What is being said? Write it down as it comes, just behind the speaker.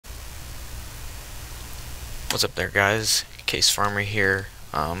What's up there, guys? Case Farmer here.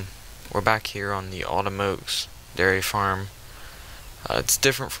 We're back here on the Autumn Oaks Dairy Farm. It's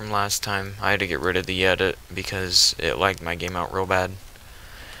different from last time. I had to get rid of the edit because it lagged my game out real bad.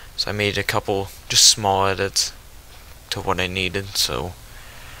 So I made a couple just small edits to what I needed. So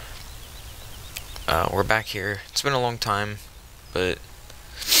we're back here. It's been a long time, but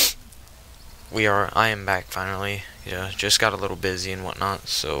I am back finally. Yeah, just got a little busy and whatnot.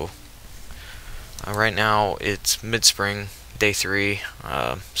 So right now it's mid-spring, day 3.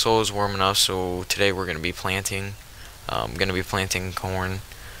 Soil is warm enough, so today we're gonna be planting. I'm gonna be planting corn.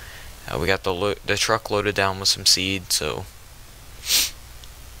 We got the truck loaded down with some seed, so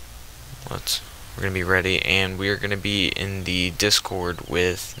we're gonna be ready, and we are gonna be in the Discord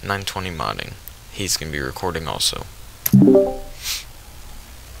with 920 Modding. He's gonna be recording also. You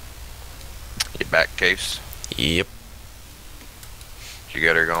back, Case? Yep. Did you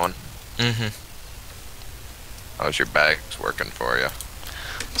get her going? How's your bags working for you?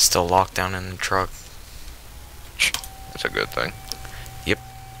 Still locked down in the truck. That's a good thing. Yep.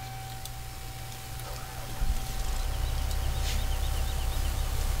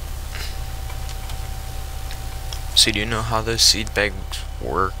 So do you know how those seed bags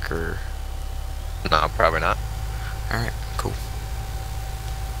work, or? No, probably not. Alright, cool.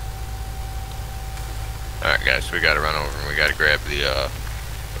 Alright guys, we gotta run over and we gotta grab the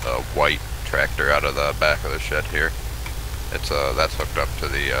white tractor out of the back of the shed here. It's that's hooked up to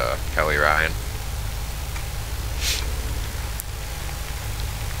the Kelly Ryan.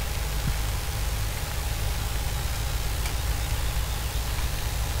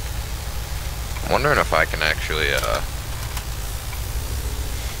 I'm wondering if I can actually if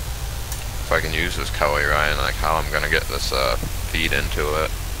I can use this Kelly Ryan, like how I'm gonna get this feed into it.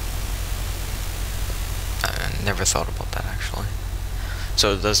 I never thought about that, actually.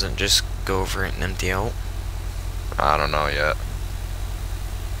 So it doesn't just go over it and empty out? I don't know yet.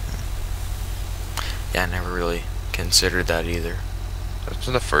 Yeah, I never really considered that either. This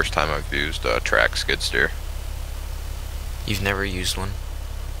is the first time I've used a track skid steer. You've never used one?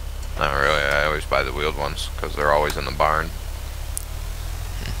 Not really. I always buy the wheeled ones because they're always in the barn.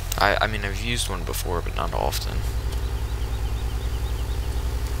 I mean, I've used one before, but not often.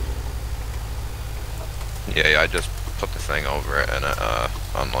 Yeah, I just put the thing over it and it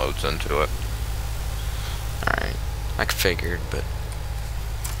unloads into it. Alright. I figured, but...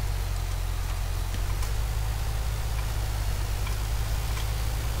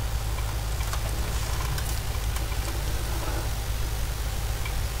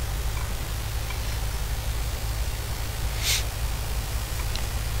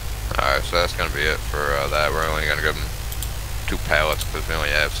 Alright, so that's gonna be it for that. We're only gonna give them 2 pallets because we only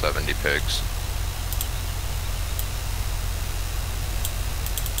have 70 pigs.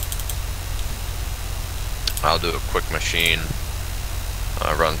 I'll do a quick machine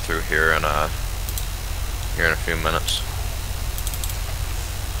run through here in a few minutes.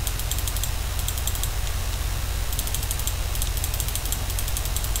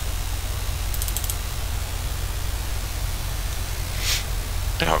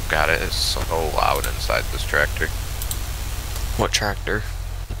 Oh god, it is so loud inside this tractor. What tractor?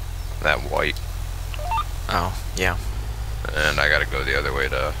 That white. Oh, yeah. And I gotta go the other way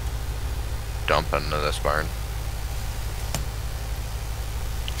to dump into this barn.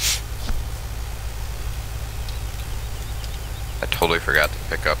 I totally forgot to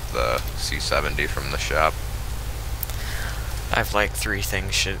pick up the C70 from the shop. I have like 3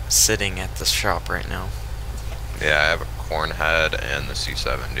 things sitting at the shop right now. Yeah, I have a corn head and the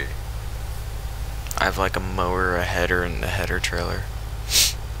C70. I have like a mower, a header, and the header trailer.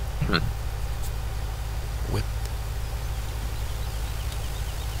 Whip.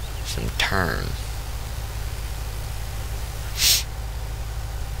 Some turn.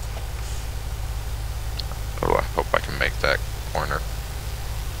 Oh, I hope I can make that corner.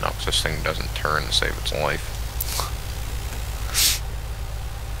 No, 'cause this thing doesn't turn to save its life.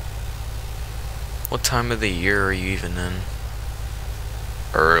 What time of the year are you even in?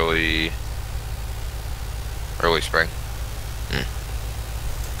 Early spring.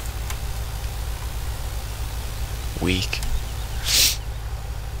 Week.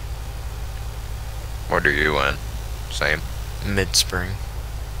 What are you in? Same? Mid-spring.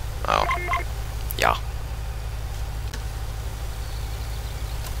 Oh. Yeah.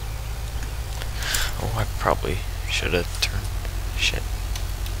 Oh, I probably should have turned. Shit.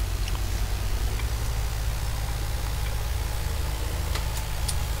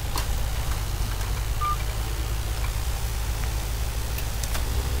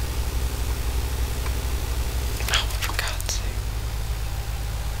 Oh, for God's sake.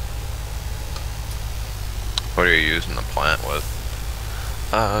 What are you using the plant with?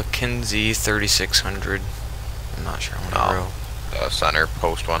 Kinsey 3600. I'm not sure how many row. The center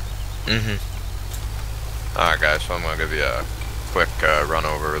post one. Alright guys, so I'm going to give you a quick run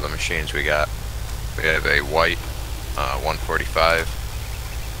over the machines we got. We have a white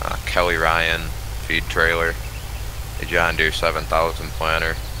 145 Kelly Ryan feed trailer, a John Deere 7000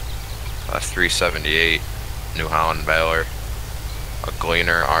 planter, a 378 New Holland baler, a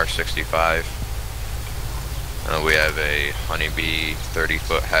Gleaner R65, and we have a Honeybee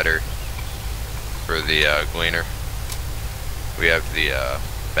 30-foot header for the Gleaner. We have the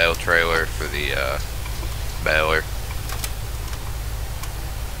bale trailer for the baler.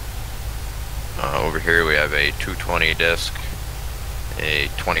 Over here we have a 220 disc, a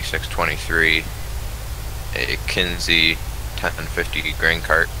 2623, a Kinsey 1050 grain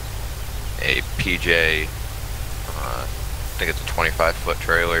cart, a PJ, I think it's a 25-foot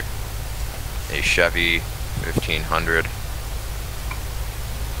trailer, a Chevy 1500,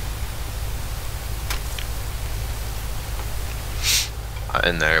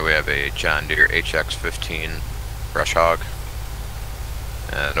 in there we have a John Deere HX15 brush hog,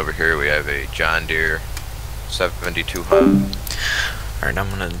 and over here we have a John Deere 7200. Alright,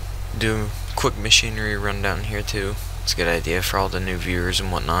 I'm gonna do a quick machinery rundown here too. It's a good idea for all the new viewers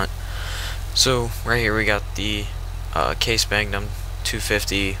and whatnot. So right here we got the Case Magnum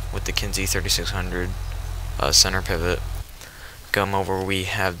 250 with the Kinsey 3600 center pivot. Come over, we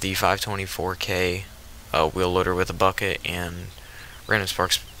have the 524K wheel loader with a bucket and Random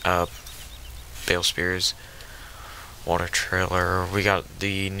Sparks bale spears. Water trailer. We got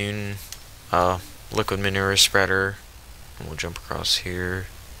the Noon liquid manure spreader. And we'll jump across here.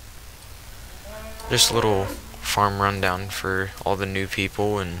 Just a little farm rundown for all the new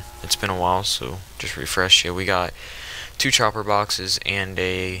people, and it's been a while, so just refresh you. We got 2 chopper boxes and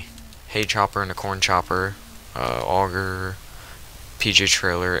a hay chopper and a corn chopper, auger, PJ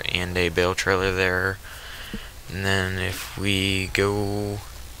trailer, and a bale trailer there. And then if we go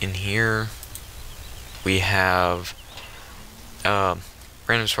in here, we have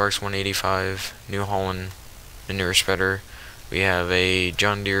Random Sparks 185 New Holland manure spreader. We have a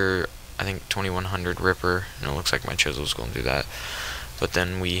John Deere, I think 2100 ripper, and it looks like my chisel's going to do that. But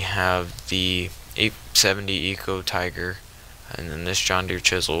then we have the 870 Eco Tiger, and then this John Deere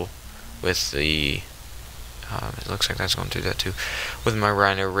chisel with the it looks like that's going to do that too, with my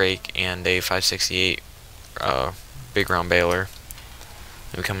Rhino rake and a 568 big round baler.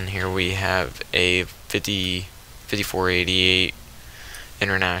 Then we come in here, we have a 5488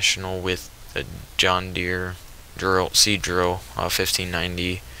 International with the John Deere seed drill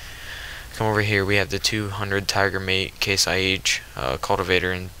 1590. Come over here, we have the 200 Tiger Mate Case IH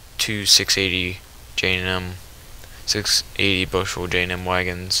cultivator and 2 680 J&M 680 bushel J&M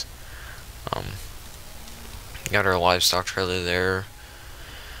wagons. Got our livestock trailer there.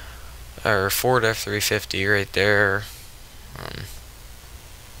 Our Ford F350 right there. Real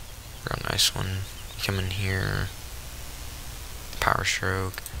nice one. Come in here. Power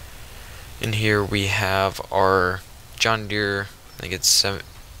Stroke. In here we have our John Deere, I think it's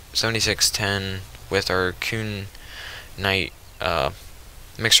 7610 with our Kuhn Knight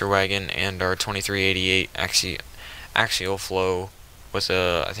mixer wagon and our 2388 axial flow with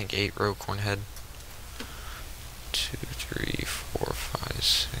a, I think, 8-row corn head. 2, 3, 4, 5,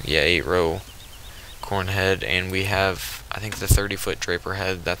 6, yeah, 8-row corn head, and we have, I think, the 30-foot draper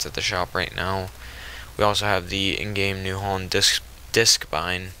head that's at the shop right now. We also have the in-game New Holland disc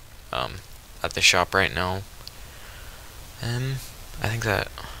bind at the shop right now. And I think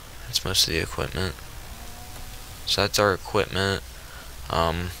that's most of the equipment. So that's our equipment.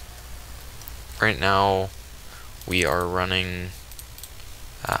 Right now we are running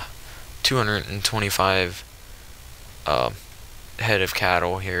 225 head of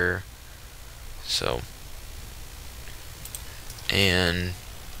cattle here. So, and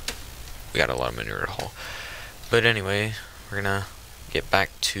we got a lot of manure to haul. But anyway, we're gonna get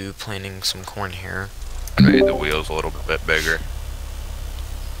back to planting some corn here. I made the wheels a little bit bigger.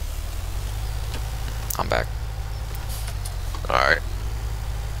 I'm back. Alright.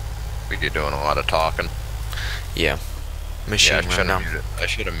 You're doing a lot of talking. Yeah. Machine rundown. I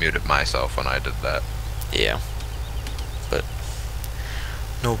should have muted myself when I did that. Yeah. But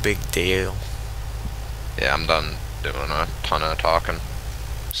no big deal. Yeah, I'm done doing a ton of talking.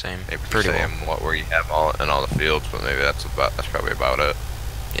 Same. Maybe pretty saying well. where you have all in all the fields, but maybe that's probably about it.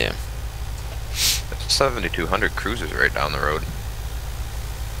 Yeah. It's 7200 cruises right down the road.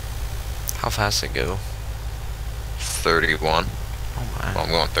 How fast it go? 31. Oh my. Well, I'm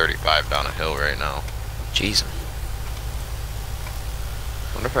going 35 down a hill right now. Jeez.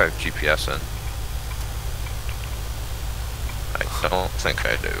 I wonder if I have GPS in. don't think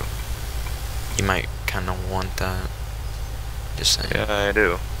I do. You might kind of want that. Just saying. Yeah, I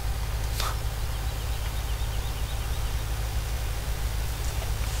do.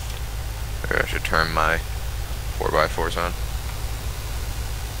 Maybe I should turn my 4x4s on.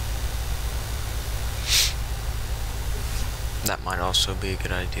 That might also be a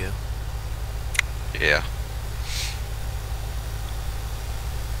good idea. Yeah.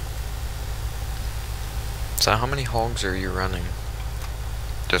 So how many hogs are you running?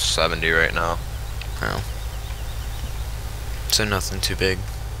 Just 70 right now. Oh. So nothing too big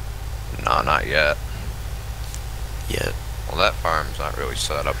No, not yet. yet. Well, that farm's not really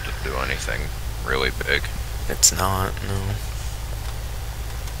set up to do anything really big. It's not, no.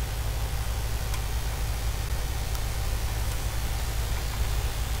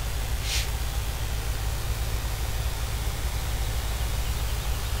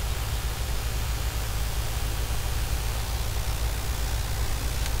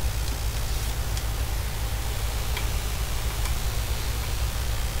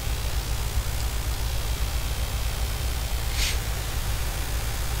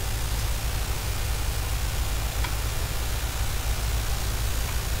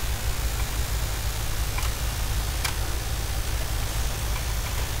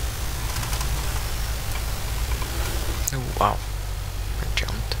 Oh, wow. I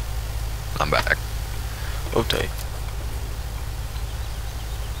jumped. I'm back. Okay.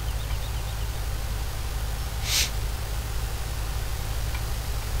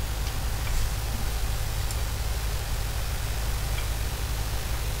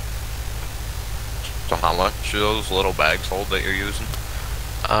 So how much do those little bags hold that you're using?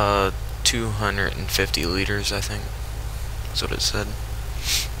 250 liters, I think. That's what it said.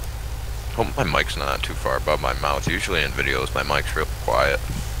 Hope my mic's not too far above my mouth. Usually in videos my mic's real quiet.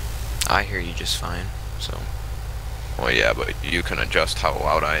 I hear you just fine, so Well, yeah, but you can adjust how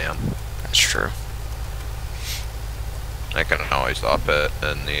loud I am. that's true. I can always up it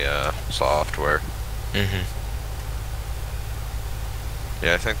in the software. Mm-hmm.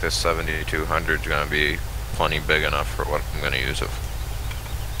 Yeah, I think this 7200 is going to be plenty big enough for what I'm going to use it for.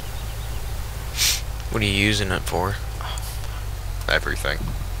 What are you using it for? Everything.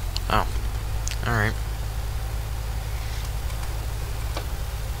 Oh. Alright.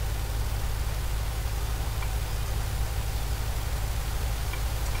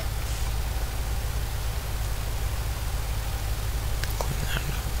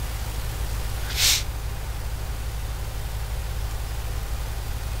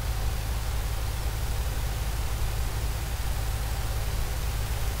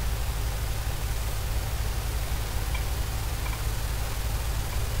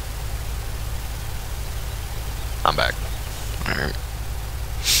 I'm back. Alright.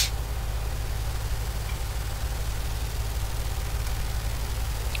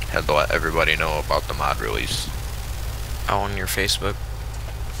 Had to let everybody know about the mod release. Oh, on your Facebook?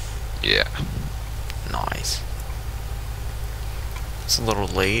 Yeah. Nice. It's a little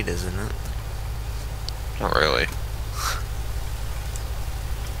late, isn't it? Not really.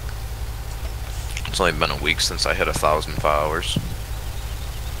 It's only been a week since I hit 1,000 followers.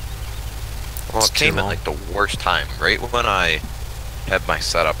 Well, it It's too came at long. like the worst time. Right when I had my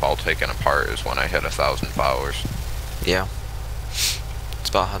setup all taken apart is when I hit 1,000 followers. Yeah. It's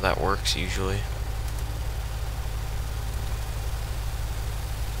about how that works usually.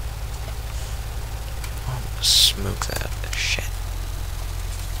 Oh, smoke that shit.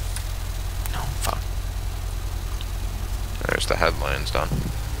 No, fuck. There's the headlines done.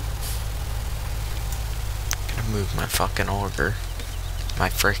 Gonna move my fucking auger. My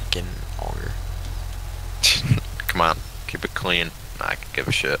frickin' auger. Come on, keep it clean. I can give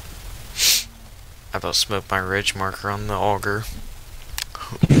a shit. I about smoked my ridge marker on the auger.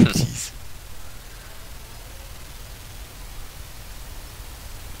 Jeez.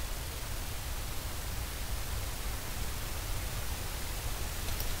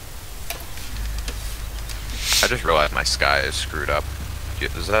 I just realized my sky is screwed up.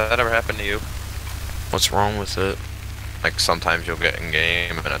 Does that ever happen to you? What's wrong with it? Like sometimes you'll get in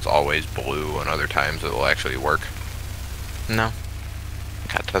game and it's always blue, and other times it will actually work. No.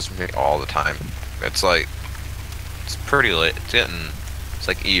 That does me all the time. It's like it's pretty late. It's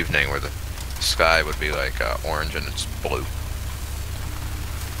like evening where the sky would be like orange and it's blue.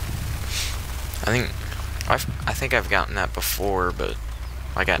 I think I've gotten that before, but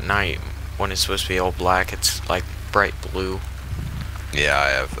like at night when it's supposed to be all black, it's like bright blue. Yeah, I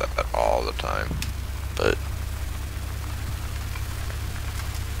have that all the time. But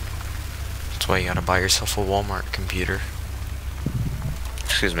that's why you gotta buy yourself a Walmart computer.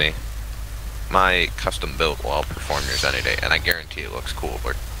 Excuse me. My custom built will outperform yours any day, and I guarantee it looks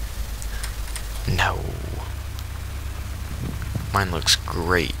cooler. No. Mine looks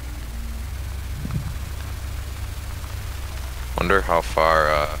great. Wonder how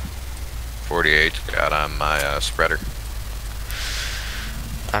far 48 got on my spreader.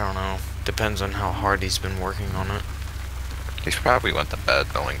 I don't know. Depends on how hard he's been working on it. He's probably went to bed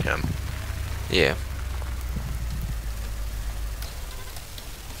knowing him. Yeah.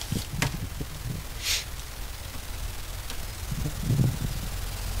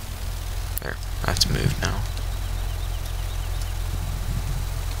 There. That's moved now.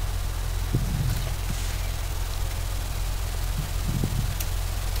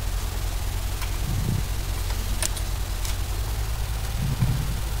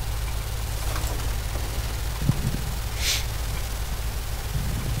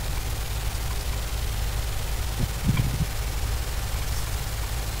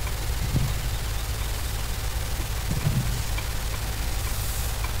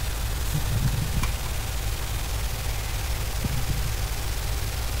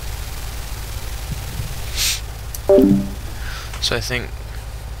 So I think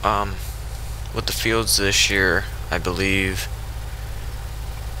with the fields this year, I believe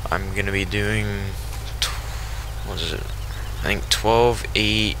I'm gonna be doing what is it? I think 12,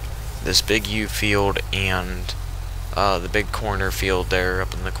 8, this big U field, and the big corner field there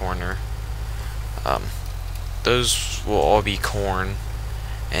up in the corner. Those will all be corn,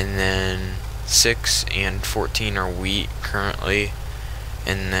 and then 6 and 14 are wheat currently,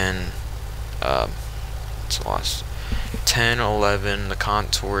 and then it's lost. 10, 11, the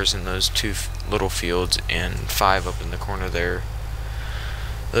contours in those two little fields, and 5 up in the corner there.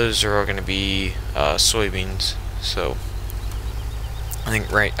 Those are all going to be soybeans. So I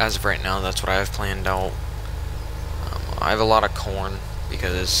think as of right now, that's what I have planned out. I have a lot of corn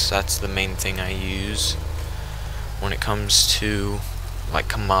because that's the main thing I use when it comes to like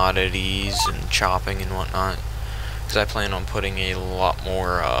commodities and chopping and whatnot. Because I plan on putting a lot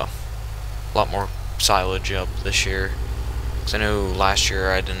more silage up this year. Because I know last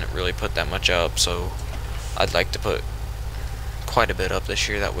year I didn't really put that much up, so I'd like to put quite a bit up this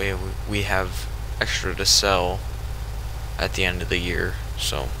year. That way we have extra to sell at the end of the year.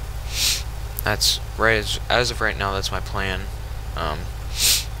 So that's right. As of right now, that's my plan. I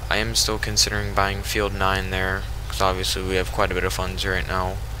am still considering buying Field 9 there, because obviously we have quite a bit of funds right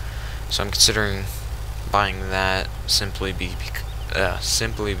now. So I'm considering buying that simply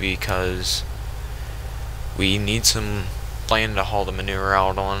because we need some land to haul the manure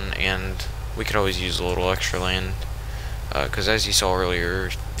out on, and we could always use a little extra land. Because as you saw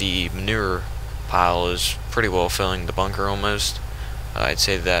earlier, the manure pile is pretty well filling the bunker almost. I'd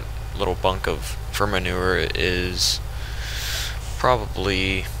say that little bunk for manure is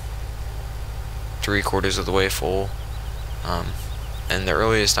probably 3/4 of the way full. And the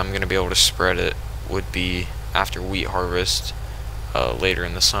earliest I'm going to be able to spread it would be after wheat harvest later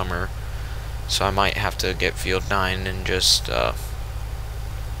in the summer. So I might have to get Field 9 and just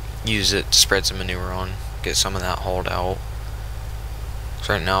use it to spread some manure on, get some of that hauled out.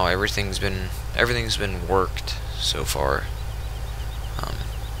 So right now everything's been worked so far.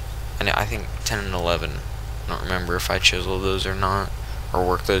 And I think 10 and 11, I don't remember if I chiseled those or not, or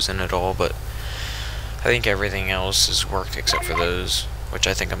worked those in at all, but I think everything else is worked except for those, which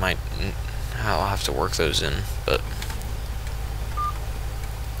I think I'll have to work those in, but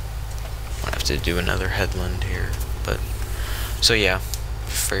I'll have to do another headland here. But so yeah,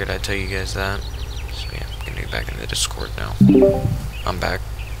 figured I'd tell you guys that. So yeah, I'm gonna get back into the Discord now. I'm back.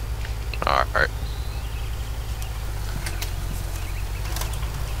 Alright.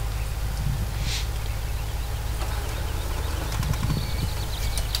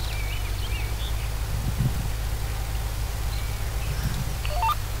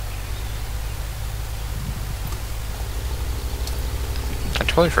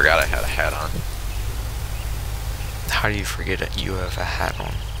 I totally forgot I had a hat on. How do you forget that you have a hat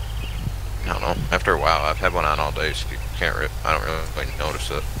on? I don't know. After a while, I've had one on all day, so you can't. I don't really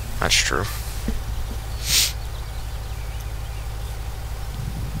notice it. That's true.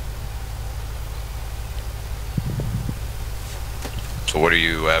 So what do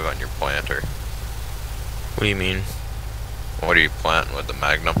you have on your planter? What do you mean? What are you planting with the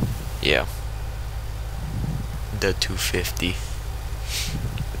Magnum? Yeah. The 250.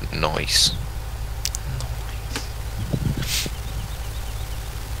 Nice.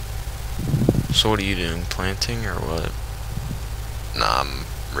 So what are you doing? Planting or what? Nah, I'm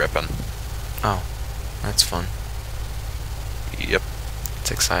ripping. Oh, that's fun. Yep.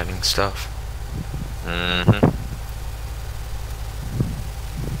 It's exciting stuff.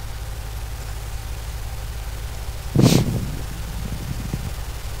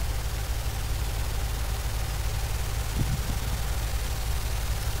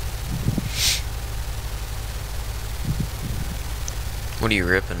 What are you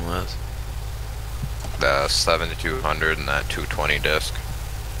ripping with? The 7200 and that 220 disc.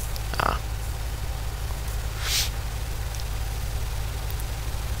 Ah.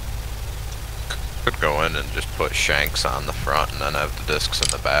 Could go in and just put shanks on the front and then have the discs in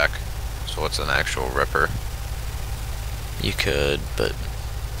the back. So it's an actual ripper. You could, but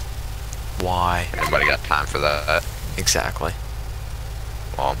why? Anybody got time for that? Exactly.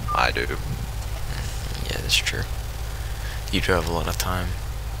 Well, I do. Yeah, that's true. You do have a lot of time.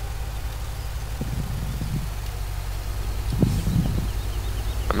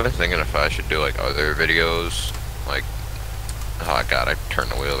 I've been thinking if I should do like other videos, like, oh god, I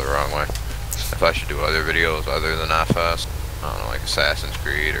turned the wheel the wrong way. If I should do other videos other than FS, I don't know, like Assassin's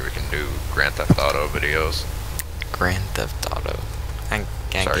Creed, or we can do Grand Theft Auto videos. Grand Theft Auto.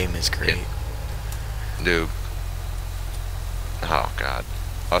 That Sorry, game is great. Do, oh god,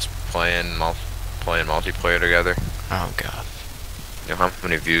 us playing multiplayer together. Oh god. You know how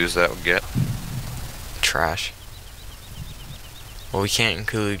many views that would get? Trash. Well, we can't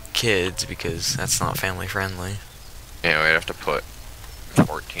include kids because that's not family friendly. Yeah, we'd have to put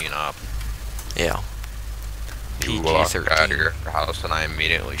 14 up. Yeah. You walk out of PG-13. your house and I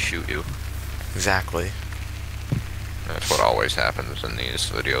immediately shoot you. Exactly. That's what always happens in these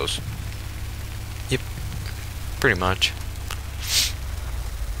videos. Pretty much.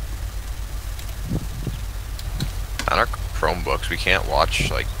 On our Chromebooks, we can't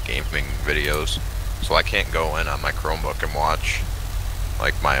watch like gaming videos, so I can't go in on my Chromebook and watch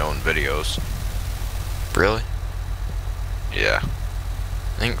like my own videos. Really? Yeah.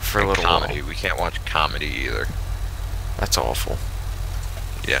 I think for a And little comedy, while. we can't watch comedy either. That's awful.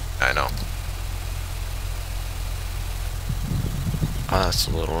 Yeah, I know. Oh, that's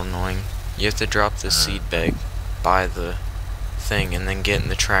a little annoying. You have to drop the seed bag by the thing and then get in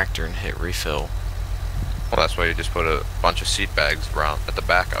the tractor and hit refill. Well, that's why you just put a bunch of seat bags around at the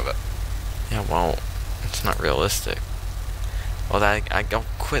back of it. Yeah, well, it's not realistic. Well, I don't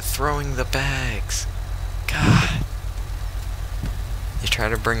quit throwing the bags. God. You try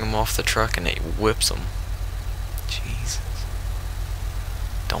to bring them off the truck and it whips them. Jesus.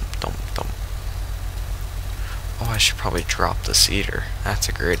 Dump. Oh, I should probably drop the cedar. That's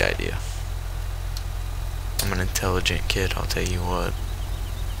a great idea. I'm an intelligent kid, I'll tell you what.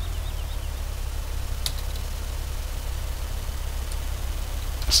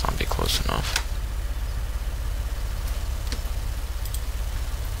 Let's not be close enough.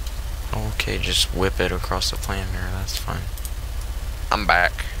 Okay, just whip it across the planter, that's fine. I'm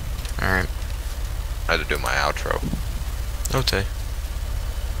back. Alright. I had to do my outro. Okay.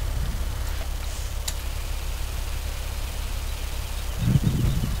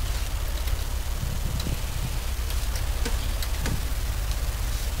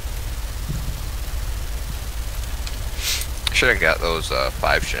 Should have got those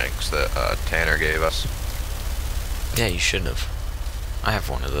 5 shanks that Tanner gave us. Yeah, you should have. I have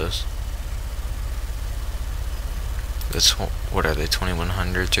one of those. This, what are they,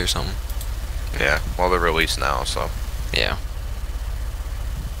 2100s or something? Yeah, well they're released now, so. Yeah.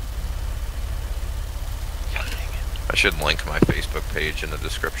 I should link my Facebook page in the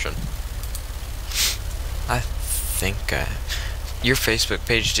description. I think your Facebook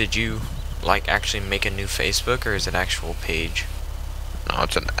page, did you like actually make a new Facebook or is it actual page? No,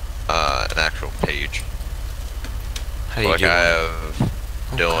 it's an actual page. How do you Like do I that? have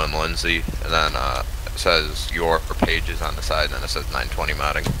Dylan Lindsay, and then it says your pages on the side, and then it says 920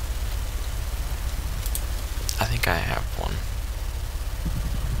 modding. I think I have one.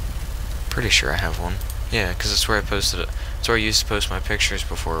 Pretty sure I have one. Yeah, because that's where I posted it. That's where I used to post my pictures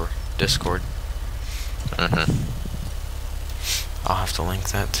before Discord. I'll have to link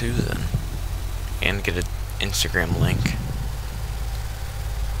that too then. And get an Instagram link.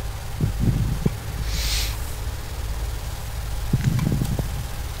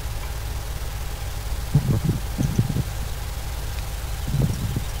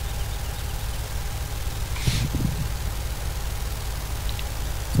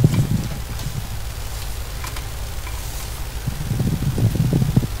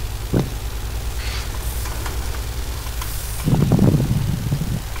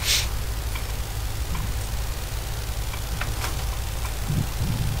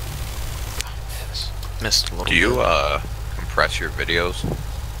 Missed a little Do you bit. compress your videos?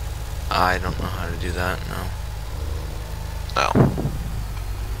 I don't know how to do that, no. No.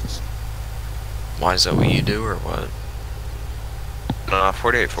 Why, is that what you do or what? No,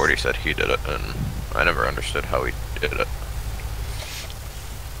 4840 said he did it, and I never understood how he did it.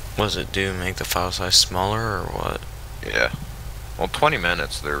 What does it do? Make the file size smaller or what? Yeah. Well, 20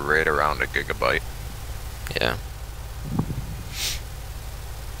 minutes, they're right around a gigabyte. Yeah.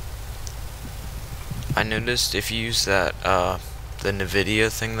 I noticed if you use that the NVIDIA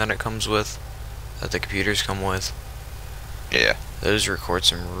thing that it comes with, that the computers come with, Yeah. those record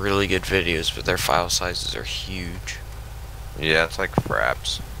some really good videos, but their file sizes are huge. Yeah, it's like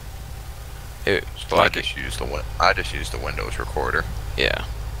fraps. So Like I just use the Windows recorder. yeah,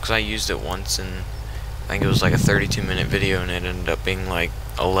 because I used it once and I think it was like a 32-minute video and it ended up being like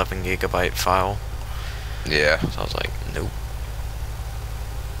 11 gigabyte file. Yeah. So I was like, nope.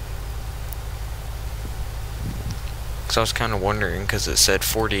 Because I was kind of wondering, because it said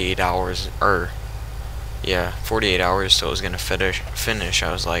 48 hours, or yeah, 48 hours till it was gonna finish.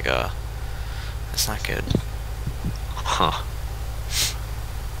 I was like, that's not good. Huh.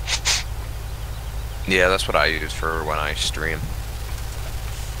 Yeah, that's what I use for when I stream.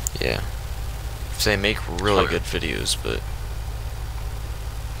 Yeah. So they make really good videos, but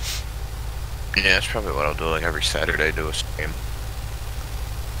Yeah, that's probably what I'll do. Like every Saturday, do a stream.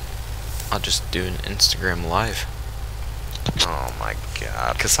 I'll just do an Instagram live. Oh my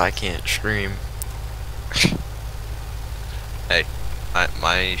god. Because I can't stream. Hey,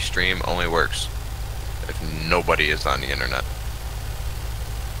 my stream only works if nobody is on the internet.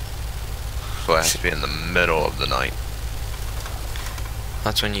 So it has to be in the middle of the night.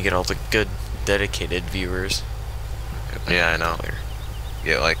 That's when you get all the good, dedicated viewers. Yeah, I know.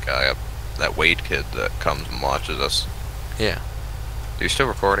 Yeah, like that Wade kid that comes and watches us. Yeah. Are you still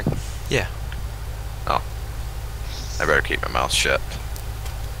recording? Yeah. Oh. I better keep my mouth shut.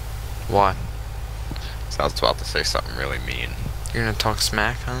 Why? So I was about to say something really mean. You're gonna talk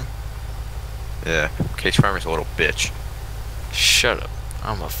smack, huh? Yeah. Case Farmer's a little bitch. Shut up.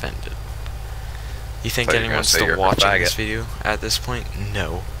 I'm offended. You think Thought you were gonna anyone's say still you're a watching faggot. this video at this point?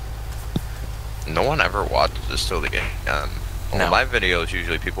 No. No one ever watches this till the game. Well, No. my videos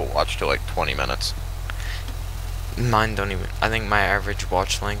usually people watch till like 20 minutes. Mine don't even. I think my average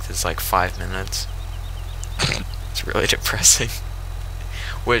watch length is like 5 minutes. It's really depressing.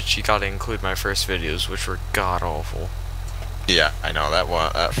 Which you gotta include my first videos, which were god awful. Yeah, I know that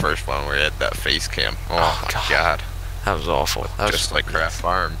one. That first one where you had that face cam. Oh, my God. god. That was awful. That was Just like Craft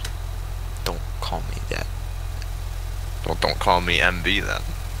Farms. Don't call me that. Well, don't call me MB then.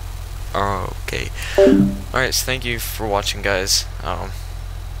 Oh, okay. Alright, so thank you for watching, guys.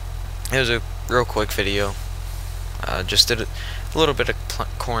 It was a real quick video. Just did a little bit of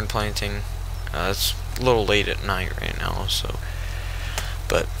corn planting. It's a little late at night right now, so.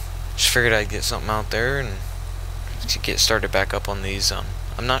 But just figured I'd get something out there and to get started back up on these.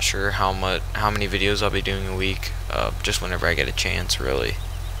 I'm not sure how many videos I'll be doing a week. Just whenever I get a chance, really.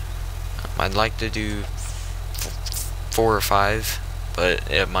 I'd like to do 4 or 5,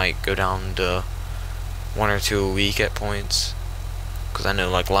 but it might go down to 1 or 2 a week at points. Cause I know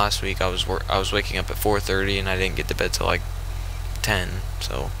like last week I was waking up at 4:30 and I didn't get to bed till like 10.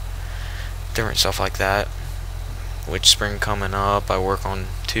 So different stuff like that. Which spring coming up, I work on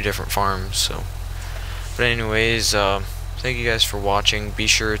 2 different farms. So, but anyways, thank you guys for watching. Be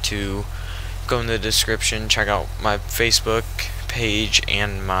sure to go in the description, check out my Facebook page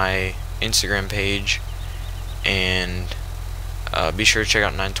and my Instagram page, and be sure to check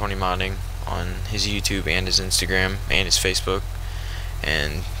out 920 Modding on his YouTube and his Instagram and his Facebook.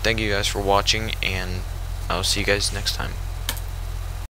 And thank you guys for watching, and I'll see you guys next time.